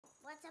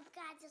What's up,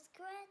 guys? It's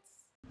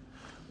Chris.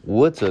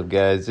 What's up,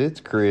 guys? It's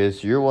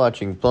Chris. You're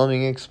watching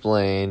Plumbing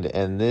Explained,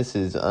 and this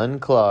is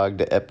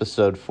Unclogged,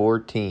 episode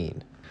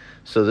 14.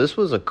 So this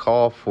was a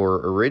call for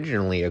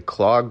originally a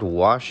clogged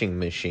washing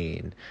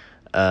machine,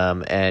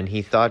 and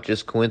he thought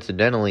just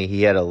coincidentally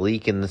he had a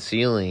leak in the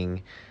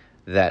ceiling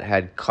that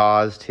had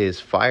caused his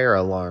fire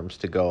alarms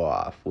to go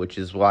off, which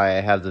is why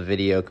I have the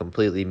video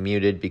completely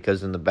muted,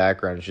 because in the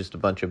background it's just a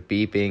bunch of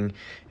beeping,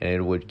 and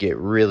it would get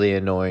really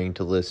annoying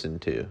to listen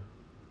to.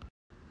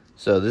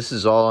 So this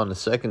is all on the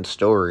second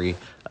story.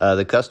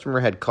 The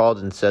customer had called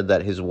and said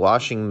that his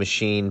washing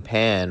machine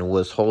pan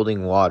was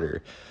holding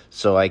water.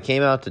 So I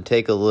came out to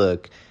take a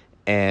look,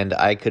 and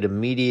I could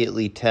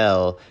immediately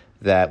tell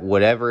that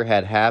whatever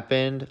had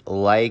happened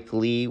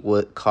likely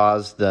would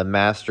cause the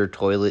master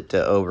toilet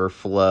to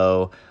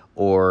overflow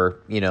or,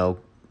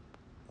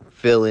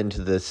 fill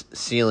into the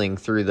ceiling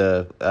through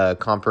the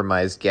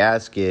compromised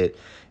gasket.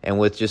 And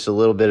with just a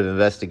little bit of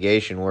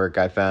investigation work,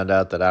 I found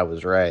out that I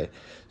was right.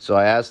 So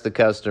I asked the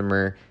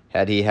customer,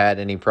 had he had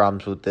any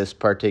problems with this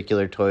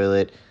particular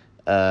toilet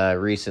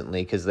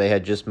recently, because they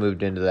had just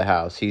moved into the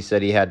house. He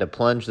said he had to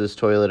plunge this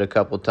toilet a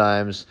couple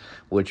times,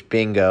 which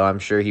bingo, I'm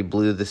sure he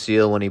blew the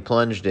seal when he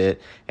plunged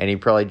it, and he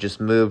probably just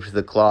moved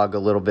the clog a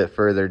little bit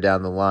further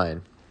down the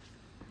line.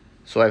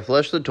 So I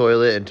flushed the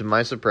toilet, and to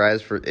my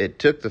surprise, it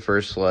took the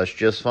first flush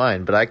just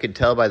fine, but I could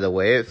tell by the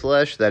way it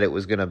flushed that it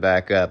was going to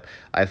back up.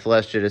 I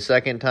flushed it a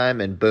second time,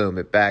 and boom,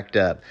 it backed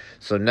up.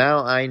 So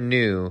now I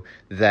knew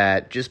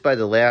that just by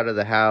the layout of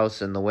the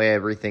house and the way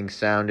everything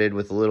sounded,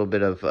 with a little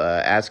bit of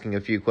asking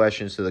a few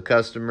questions to the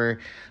customer,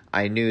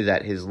 I knew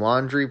that his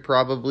laundry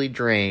probably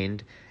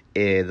drained.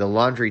 The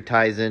laundry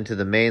ties into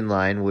the main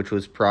line, which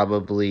was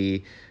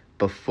probably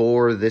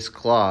before this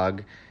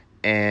clog,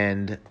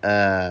 and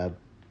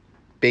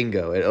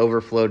bingo, it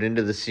overflowed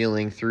into the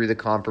ceiling through the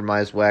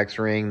compromised wax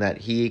ring that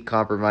he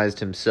compromised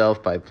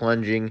himself by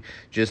plunging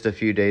just a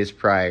few days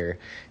prior.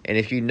 And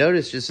if you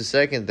notice just a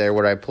second there,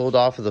 what I pulled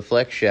off of the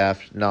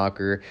FlexShaft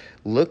knocker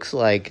looks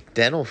like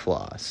dental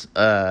floss.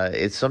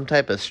 It's some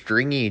type of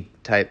stringy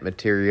type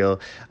material.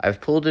 I've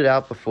pulled it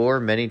out before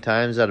many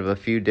times out of a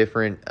few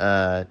different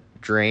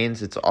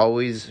drains. It's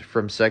always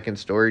from second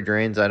story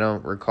drains. I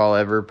don't recall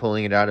ever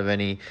pulling it out of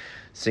any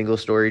single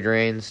story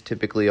drains,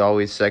 typically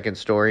always second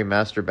story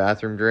master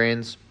bathroom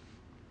drains.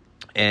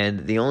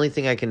 And the only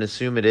thing I can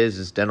assume it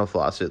is dental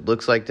floss. It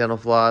looks like dental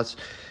floss.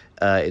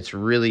 It's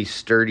really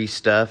sturdy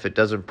stuff. It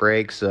doesn't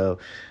break. So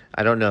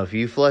I don't know. If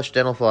you flush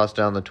dental floss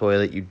down the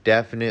toilet, you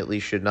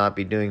definitely should not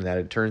be doing that.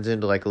 It turns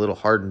into like a little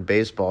hardened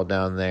baseball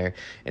down there,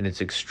 and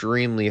it's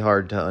extremely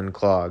hard to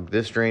unclog.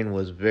 This drain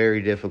was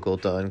very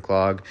difficult to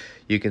unclog.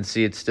 You can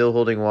see it's still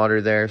holding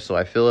water there, so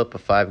I fill up a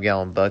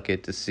 5-gallon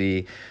bucket to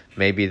see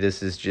maybe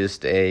this is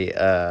just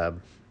a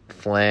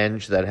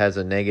flange that has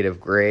a negative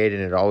grade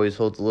and it always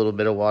holds a little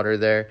bit of water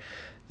there.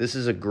 This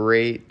is a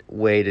great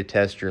way to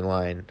test your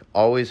line.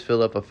 Always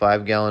fill up a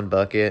 5-gallon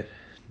bucket.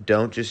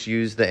 Don't just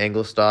use the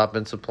angle stop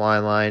and supply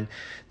line.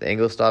 The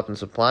angle stop and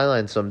supply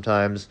line,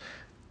 sometimes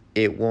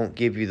it won't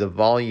give you the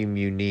volume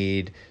you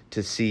need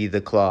to see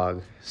the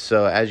clog.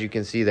 So as you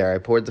can see there, I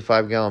poured the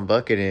 5-gallon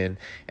bucket in,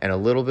 and a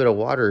little bit of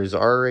water is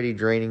already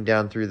draining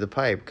down through the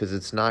pipe because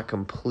it's not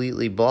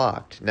completely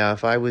blocked. Now,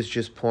 if I was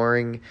just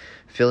filling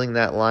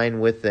that line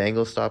with the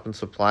angle stop and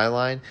supply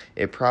line,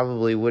 it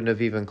probably wouldn't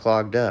have even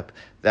clogged up.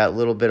 That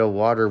little bit of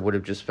water would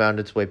have just found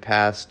its way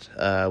past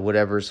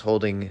whatever's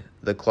holding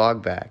the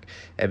clog back.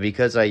 And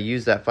because I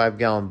used that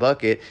 5-gallon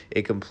bucket,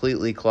 it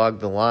completely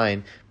clogged the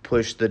line,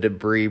 pushed the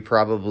debris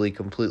probably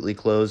completely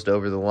closed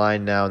over the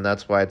line now, and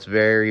that's why it's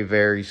very,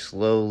 very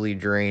slowly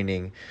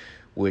draining,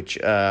 which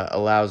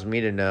allows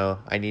me to know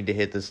I need to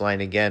hit this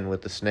line again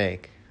with the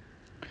snake.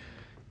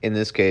 In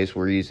this case,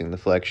 we're using the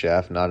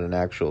FlexShaft, not an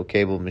actual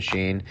cable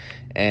machine.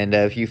 And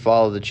if you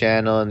follow the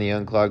channel and the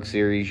Unclogged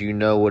series, you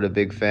know what a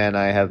big fan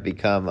I have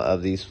become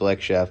of these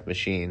FlexShaft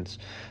machines.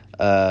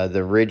 The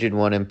Ridgid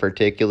one in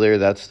particular,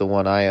 that's the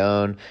one I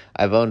own.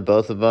 I've owned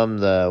both of them,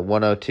 the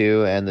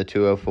 102 and the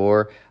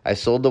 204. I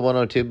sold the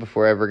 102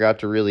 before I ever got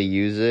to really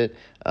use it.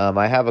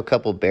 I have a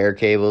couple bare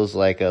cables,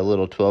 like a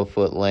little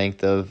 12-foot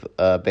length of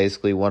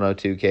basically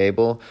 102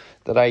 cable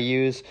that I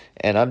use,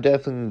 and I'm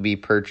definitely going to be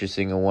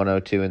purchasing a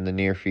 102 in the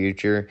near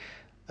future.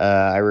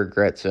 I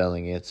regret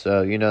selling it,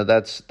 so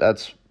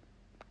that's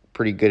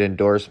pretty good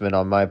endorsement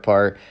on my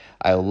part.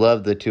 I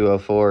love the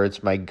 204.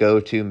 It's my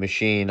go-to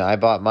machine. I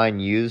bought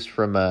mine used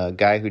from a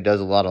guy who does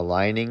a lot of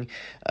lining.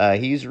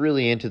 He's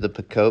really into the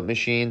Picote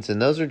machines, and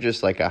those are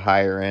just like a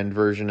higher-end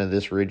version of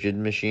this Ridgid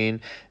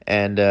machine.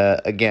 And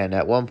again,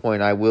 at one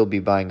point I will be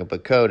buying a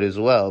Picote as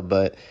well,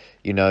 but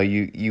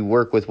you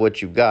work with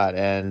what you've got,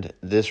 and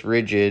this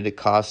Ridgid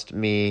cost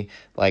me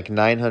like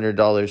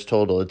 $900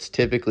 total. It's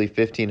typically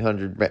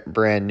 $1,500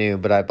 brand new,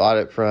 but I bought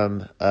it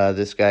from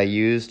this guy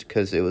used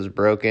because it was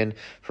broken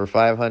for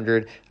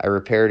 $500. I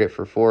repaired it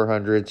for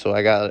 $400, so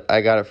I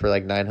got it for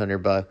like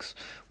 $900,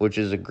 which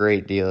is a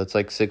great deal. It's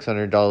like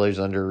 $600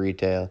 under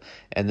retail,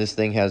 and this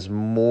thing has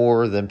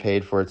more than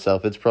paid for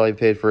itself. It's probably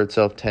paid for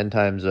itself 10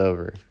 times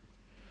over.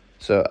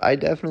 So I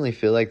definitely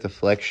feel like the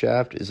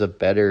FlexShaft is a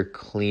better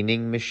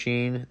cleaning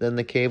machine than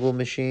the cable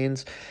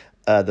machines.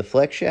 The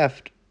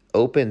FlexShaft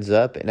opens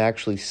up and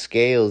actually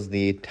scales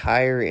the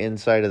entire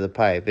inside of the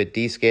pipe. It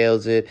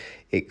descales it,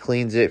 it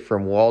cleans it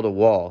from wall to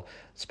wall,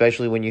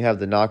 especially when you have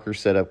the knocker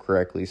set up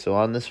correctly. So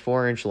on this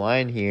 4-inch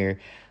line here,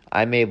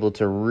 I'm able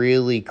to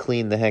really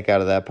clean the heck out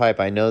of that pipe.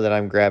 I know that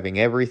I'm grabbing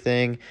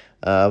everything.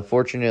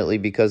 Fortunately,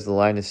 because the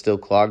line is still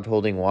clogged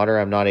holding water,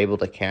 I'm not able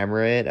to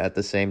camera it at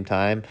the same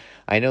time.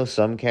 I know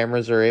some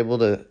cameras are able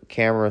to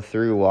camera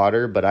through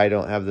water, but I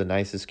don't have the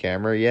nicest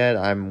camera yet.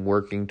 I'm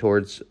working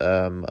towards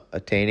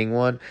attaining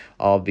one.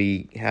 I'll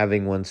be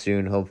having one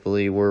soon.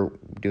 Hopefully, we're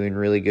doing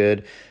really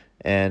good.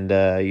 And,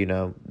 you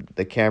know,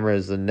 the camera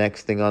is the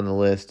next thing on the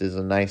list, is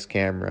a nice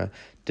camera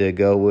to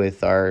go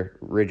with our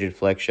Ridgid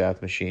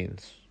FlexShaft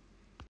machines.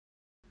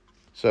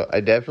 So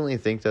I definitely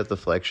think that the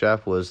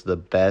FlexShaft was the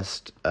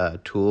best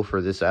tool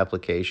for this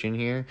application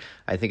here.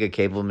 I think a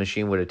cable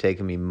machine would have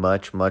taken me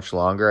much, much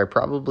longer. I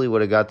probably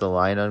would have got the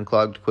line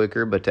unclogged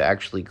quicker, but to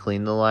actually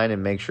clean the line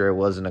and make sure it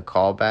wasn't a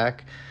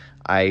callback,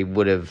 it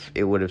would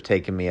have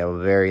taken me a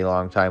very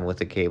long time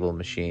with a cable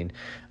machine.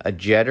 A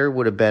jetter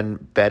would have been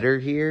better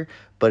here,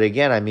 but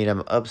again, I mean,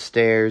 I'm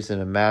upstairs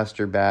in a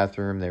master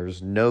bathroom. There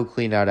was no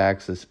clean out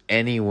access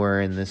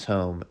anywhere in this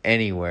home,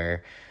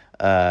 anywhere.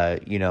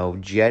 You know,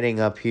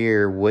 jetting up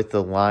here with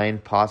the line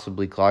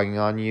possibly clogging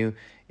on you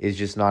is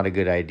just not a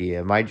good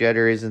idea. My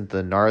jetter isn't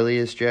the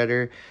gnarliest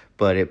jetter,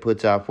 but it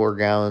puts out 4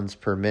 gallons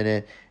per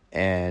minute.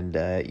 And,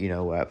 you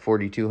know, at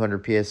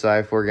 4,200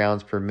 PSI, 4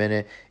 gallons per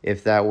minute,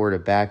 if that were to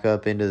back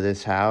up into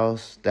this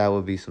house, that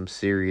would be some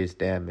serious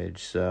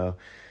damage. So,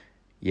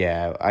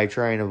 yeah, I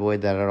try and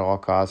avoid that at all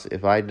costs.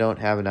 If I don't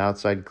have an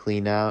outside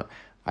clean out,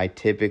 I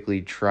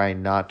typically try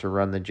not to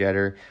run the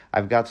jetter.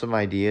 I've got some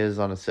ideas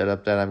on a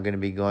setup that I'm going to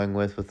be going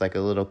with like a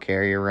little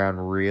carry-around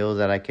reel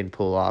that I can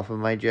pull off of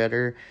my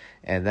jetter.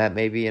 And that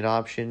may be an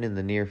option in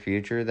the near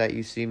future that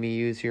you see me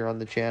use here on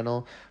the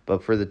channel.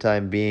 But for the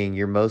time being,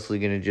 you're mostly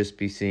going to just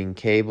be seeing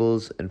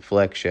cables and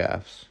flex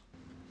shafts.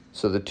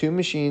 So the 2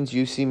 machines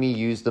you see me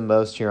use the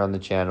most here on the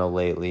channel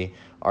lately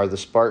are the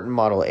Spartan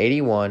Model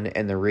 81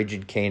 and the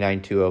Ridgid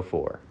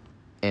k9-204.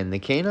 And the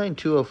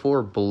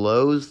k9-204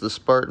 blows the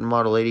Spartan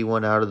Model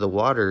 81 out of the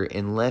water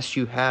unless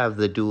you have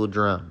the dual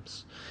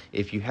drums.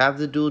 If you have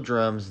the dual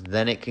drums,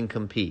 then it can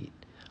compete.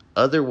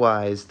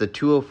 Otherwise, the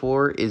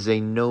 204 is a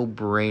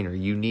no-brainer.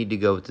 You need to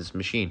go with this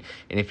machine.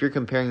 And if you're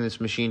comparing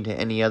this machine to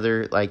any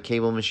other like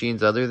cable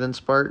machines other than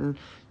Spartan,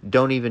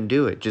 don't even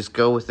do it. Just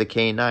go with the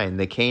K9.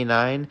 The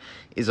K9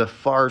 is a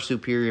far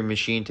superior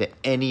machine to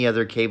any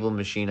other cable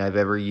machine I've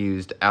ever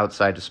used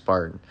outside of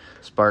Spartan.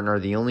 Spartan are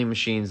the only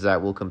machines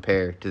that will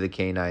compare to the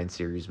K9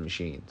 series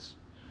machines.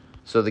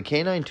 So the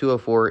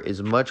k9-204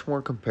 is much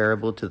more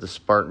comparable to the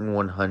Spartan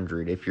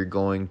 100 if you're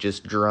going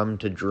just drum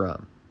to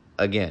drum.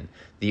 Again,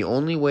 the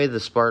only way the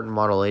Spartan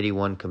Model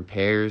 81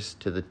 compares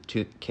to the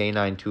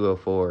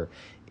k9-204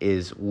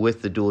 is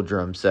with the dual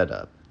drum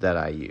setup that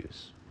I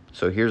use.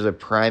 So here's a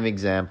prime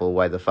example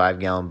why the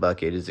 5-gallon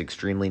bucket is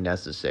extremely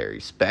necessary,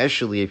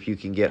 especially if you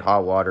can get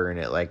hot water in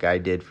it like I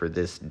did for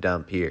this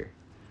dump here.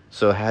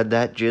 So had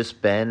that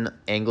just been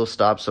angle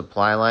stop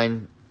supply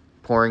line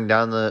pouring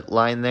down the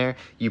line there,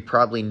 you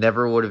probably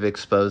never would have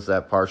exposed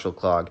that partial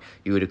clog.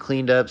 You would have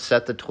cleaned up,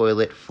 set the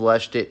toilet,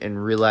 flushed it,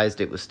 and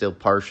realized it was still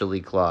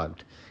partially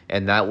clogged.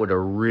 And that would have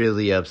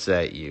really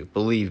upset you.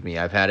 Believe me,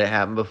 I've had it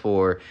happen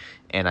before,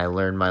 and I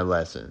learned my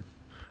lesson.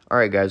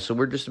 Alright guys, so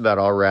we're just about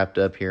all wrapped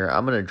up here.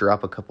 I'm going to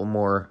drop a couple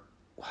more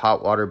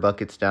hot water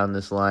buckets down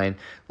this line.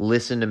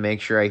 Listen to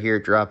make sure I hear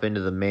it drop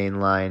into the main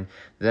line.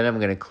 Then I'm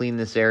going to clean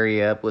this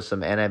area up with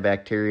some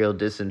antibacterial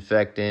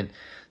disinfectant.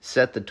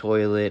 Set the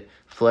toilet,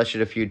 flush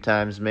it a few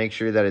times, make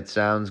sure that it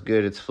sounds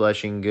good, it's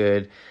flushing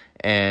good,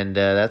 and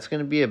that's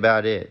going to be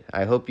about it.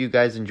 I hope you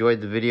guys enjoyed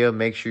the video.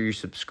 Make sure you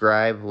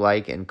subscribe,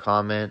 like, and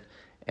comment,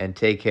 and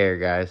take care,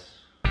 guys.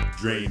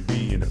 Drain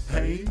being a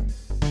pain,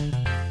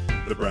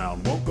 the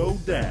brown won't go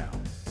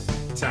down.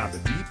 Time to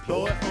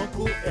deploy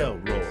Uncle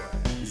Elroy.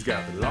 He's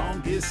got the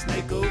longest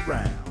snake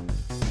around.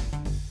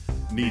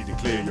 Need to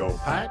clear your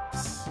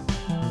pipes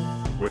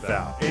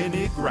without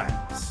any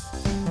gripes.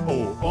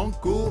 Old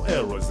Uncle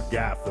Elroy's the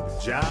guy for the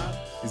job.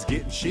 He's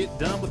getting shit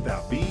done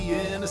without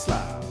being a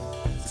slob.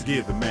 So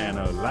give the man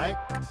a like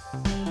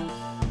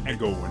and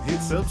go and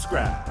hit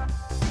subscribe.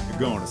 It's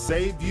gonna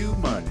save you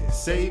money,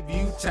 save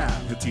you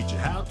time. He'll teach you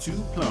how to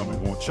plumb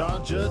and won't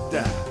charge a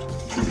dime.